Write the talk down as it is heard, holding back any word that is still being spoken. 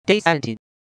Day 17.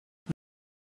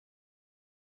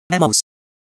 Mammals.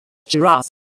 Giraffe.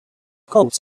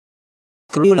 Goat.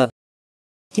 Gorilla.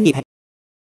 Guinea pig.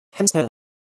 Hamster.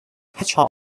 Hedgehog.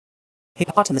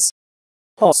 Hippopotamus.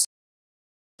 Horse.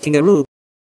 Kangaroo.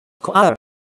 Koala.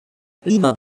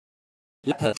 Lemur.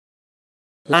 Leopard.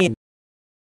 Lion.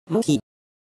 Monkey.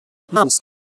 Mouse.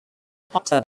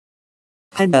 Otter.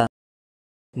 Panda.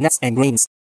 Nuts and grains.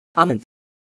 Almond.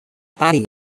 Barley.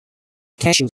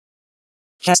 Cashew.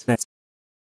 Chestnut.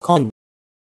 Corn.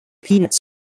 Peanut.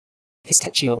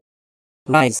 Pistachio.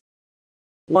 Rice.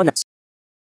 Walnut.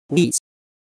 Wheat.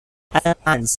 Other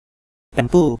plants.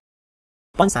 Bamboo.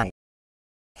 Bonsai.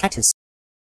 Cactus.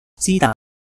 Cedar.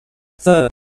 Fir.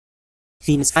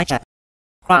 Venus flytrap.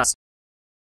 Grass.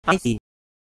 Ivy.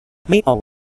 Maple.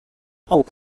 Oak.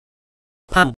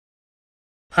 Palm.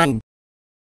 Pine.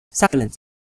 Succulent.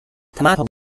 Tomato.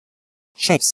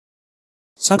 Shapes.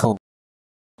 Circle.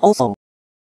 Oval.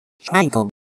 Triangle.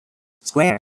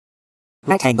 Square.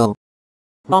 Rectangle.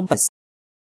 Rhombus.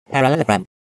 Parallelogram.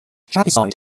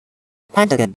 Trapezoid.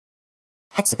 Pentagon.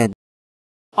 Hexagon.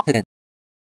 Octagon.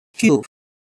 Cube.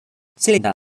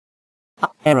 Cylinder.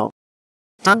 Up arrow.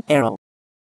 Down arrow.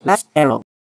 Left arrow.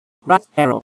 Right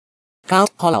arrow. Cloud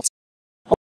callout.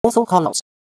 Ortho callout.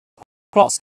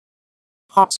 Cross.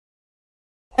 Heart.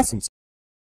 Essence.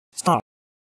 Star.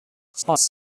 Sports.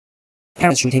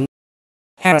 Parachuting.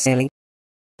 Parasailing.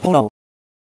 Polo.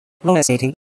 Roller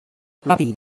skating.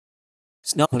 Rugby.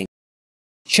 Snorkeling.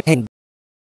 Shipping.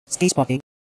 Skateboarding.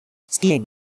 Skiing.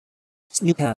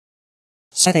 Snooker.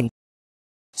 Surfing.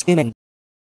 Swimming.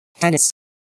 Tennis.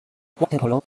 Water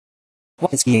polo.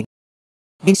 Water skiing.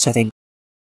 Windsurfing.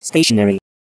 Stationary.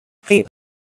 Clip.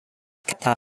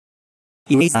 Cutter.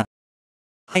 Eraser.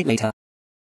 Highlighter.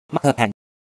 Marker pen.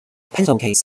 Pencil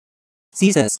case.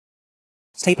 Scissors.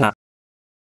 Stapler.